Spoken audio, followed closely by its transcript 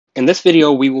In this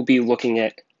video, we will be looking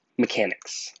at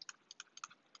mechanics.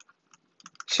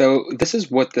 So this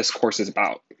is what this course is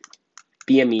about.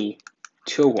 BME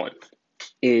 201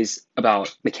 is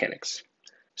about mechanics.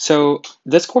 So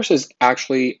this course is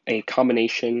actually a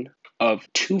combination of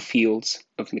two fields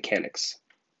of mechanics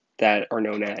that are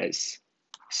known as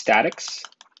statics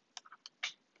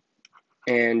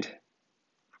and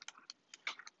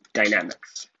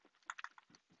dynamics.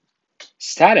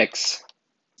 Statics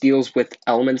deals with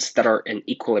elements that are in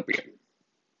equilibrium.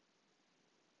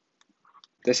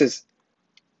 This is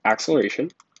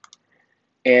acceleration,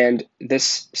 and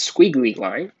this squiggly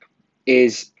line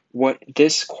is what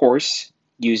this course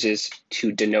uses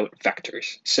to denote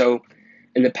vectors. So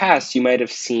in the past, you might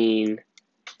have seen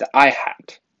the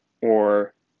I-hat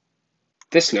or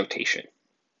this notation.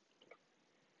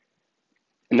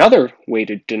 Another way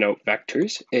to denote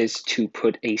vectors is to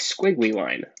put a squiggly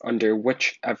line under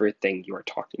whichever thing you are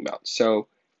talking about. So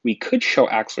we could show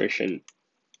acceleration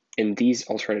in these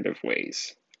alternative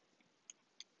ways,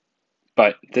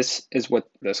 but this is what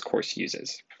this course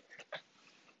uses.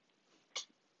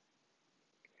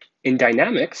 In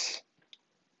dynamics,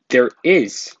 there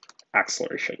is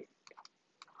acceleration.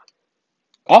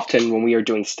 Often when we are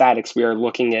doing statics, we are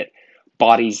looking at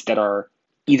bodies that are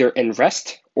either in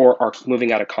rest or are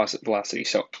moving at a constant velocity.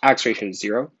 So acceleration is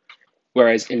zero.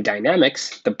 Whereas in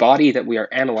dynamics, the body that we are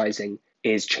analyzing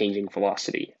is changing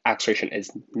velocity. Acceleration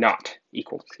is not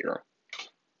equal to zero.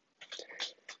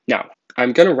 Now,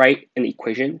 I'm going to write an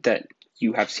equation that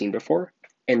you have seen before,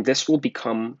 and this will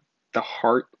become the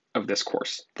heart of this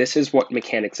course. This is what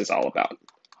mechanics is all about.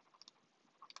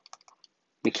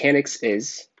 Mechanics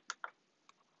is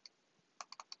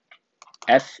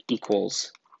F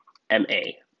equals ma.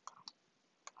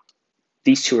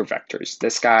 These two are vectors.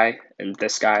 this guy,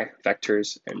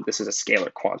 vectors, and this is a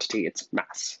scalar quantity, it's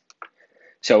mass.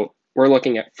 So we're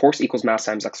looking at force equals mass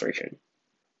times acceleration.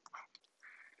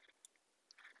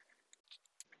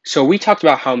 So we talked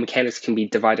about how mechanics can be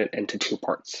divided into two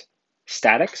parts,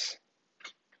 statics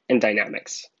and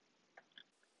dynamics.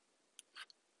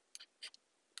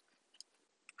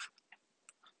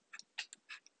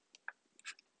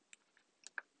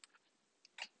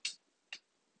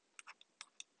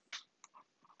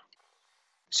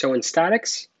 So in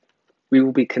statics, we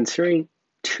will be considering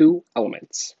two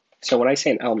elements. So when I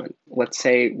say an element, let's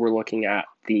say we're looking at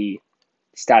the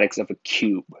statics of a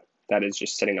cube that is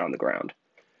just sitting on the ground.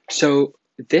 So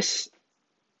this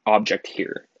object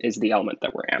here is the element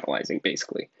that we're analyzing,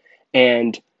 basically.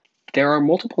 And there are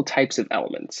multiple types of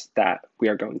elements that we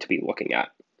are going to be looking at.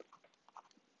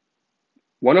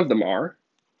 One of them are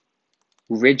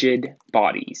rigid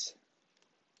bodies.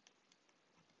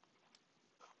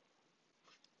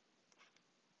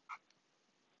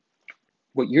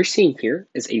 What you're seeing here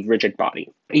is a rigid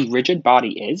body. A rigid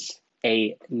body is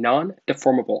a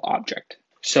non-deformable object.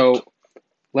 So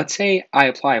let's say I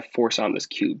apply a force on this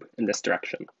cube in this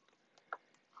direction.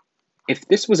 If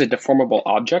this was a deformable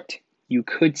object, you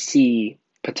could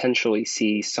potentially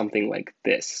see something like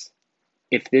this.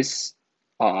 If this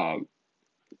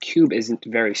cube isn't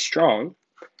very strong,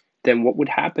 then what would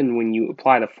happen when you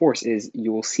apply the force is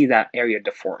you will see that area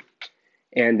deform.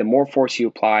 And the more force you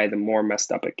apply, the more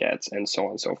messed up it gets, and so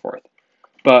on and so forth.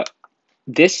 But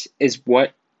this is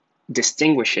what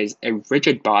distinguishes a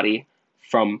rigid body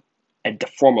from a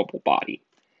deformable body.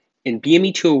 In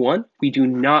BME 201, we do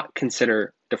not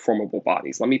consider deformable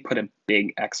bodies. Let me put a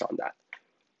big X on that.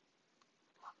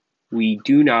 We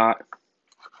do not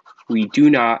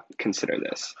consider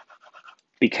this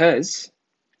because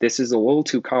this is a little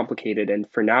too complicated, and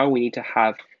for now we need to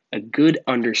have a good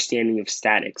understanding of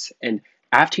statics. And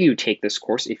after you take this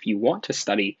course, if you want to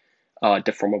study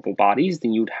deformable bodies,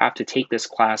 then you'd have to take this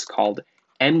class called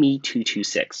ME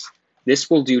 226. This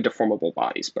will do deformable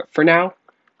bodies, but for now,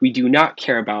 we do not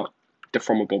care about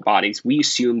deformable bodies. We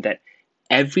assume that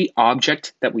every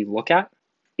object that we look at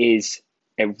is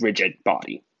a rigid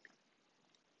body.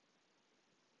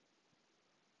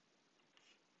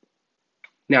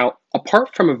 Now,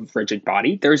 apart from a rigid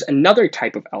body, there's another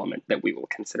type of element that we will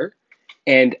consider,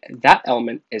 and that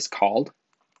element is called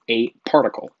a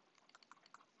particle.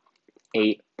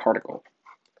 A particle.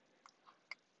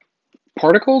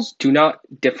 Particles do not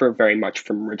differ very much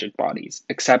from rigid bodies,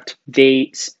 except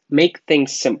they make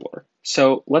things simpler.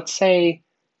 So let's say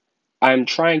I'm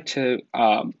trying to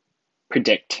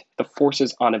predict the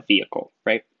forces on a vehicle,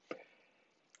 right?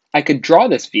 I could draw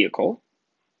this vehicle,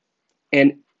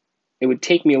 and it would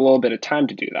take me a little bit of time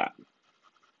to do that.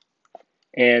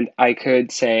 And I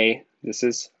could say this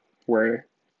is where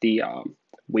the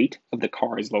weight of the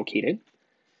car is located.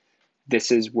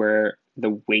 This is where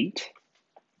the weight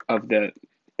of the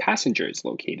passenger is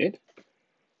located.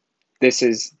 This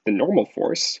is the normal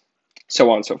force,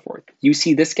 so on and so forth. You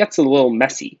see, this gets a little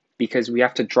messy because we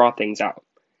have to draw things out.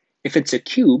 If it's a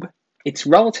cube, it's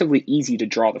relatively easy to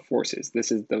draw the forces.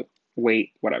 This is the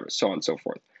weight, whatever, so on and so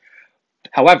forth.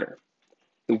 However,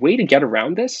 the way to get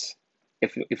around this,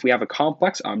 if we have a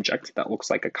complex object that looks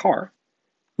like a car,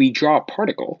 we draw a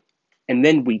particle, and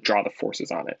then we draw the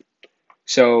forces on it.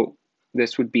 So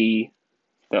this would be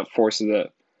the force of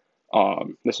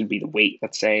this would be the weight,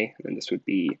 let's say, and this would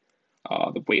be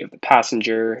the weight of the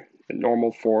passenger, the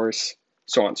normal force,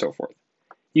 so on and so forth.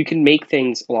 You can make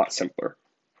things a lot simpler.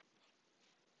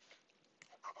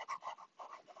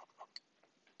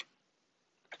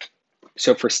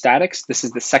 So for statics, this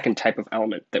is the second type of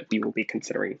element that we will be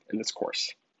considering in this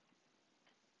course.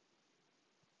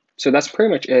 So that's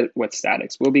pretty much it with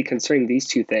statics. We'll be considering these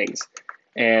two things.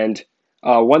 And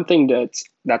one thing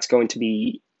that's going to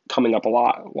be coming up a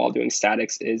lot while doing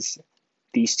statics is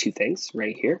these two things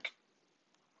right here.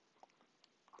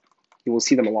 You will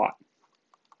see them a lot.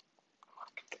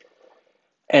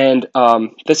 And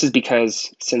this is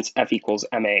because since F equals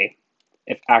ma,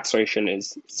 if acceleration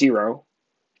is 0,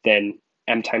 then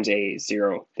m times a is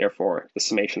 0, therefore the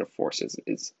summation of forces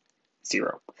is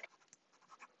 0.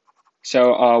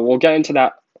 So we'll get into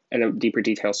that in a deeper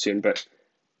detail soon, but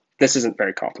this isn't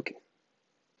very complicated.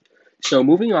 So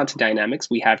moving on to dynamics,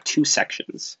 we have two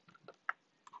sections: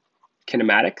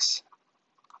 kinematics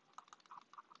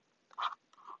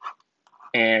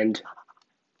and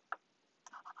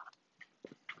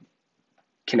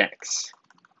kinetics.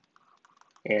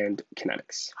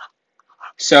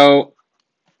 So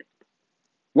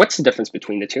what's the difference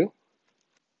between the two?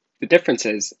 The difference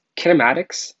is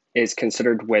kinematics is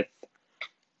considered with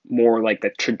more like the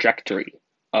trajectory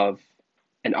of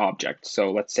an object.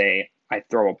 So let's say I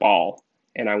throw a ball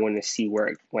and I want to see where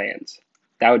it lands.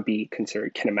 That would be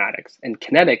considered kinematics. And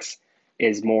kinetics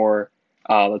is more,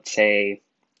 let's say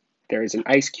there is an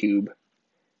ice cube,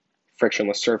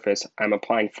 frictionless surface. I'm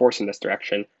applying force in this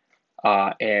direction,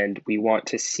 and we want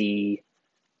to see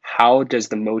how does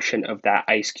the motion of that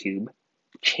ice cube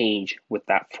change with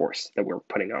that force that we're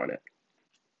putting on it.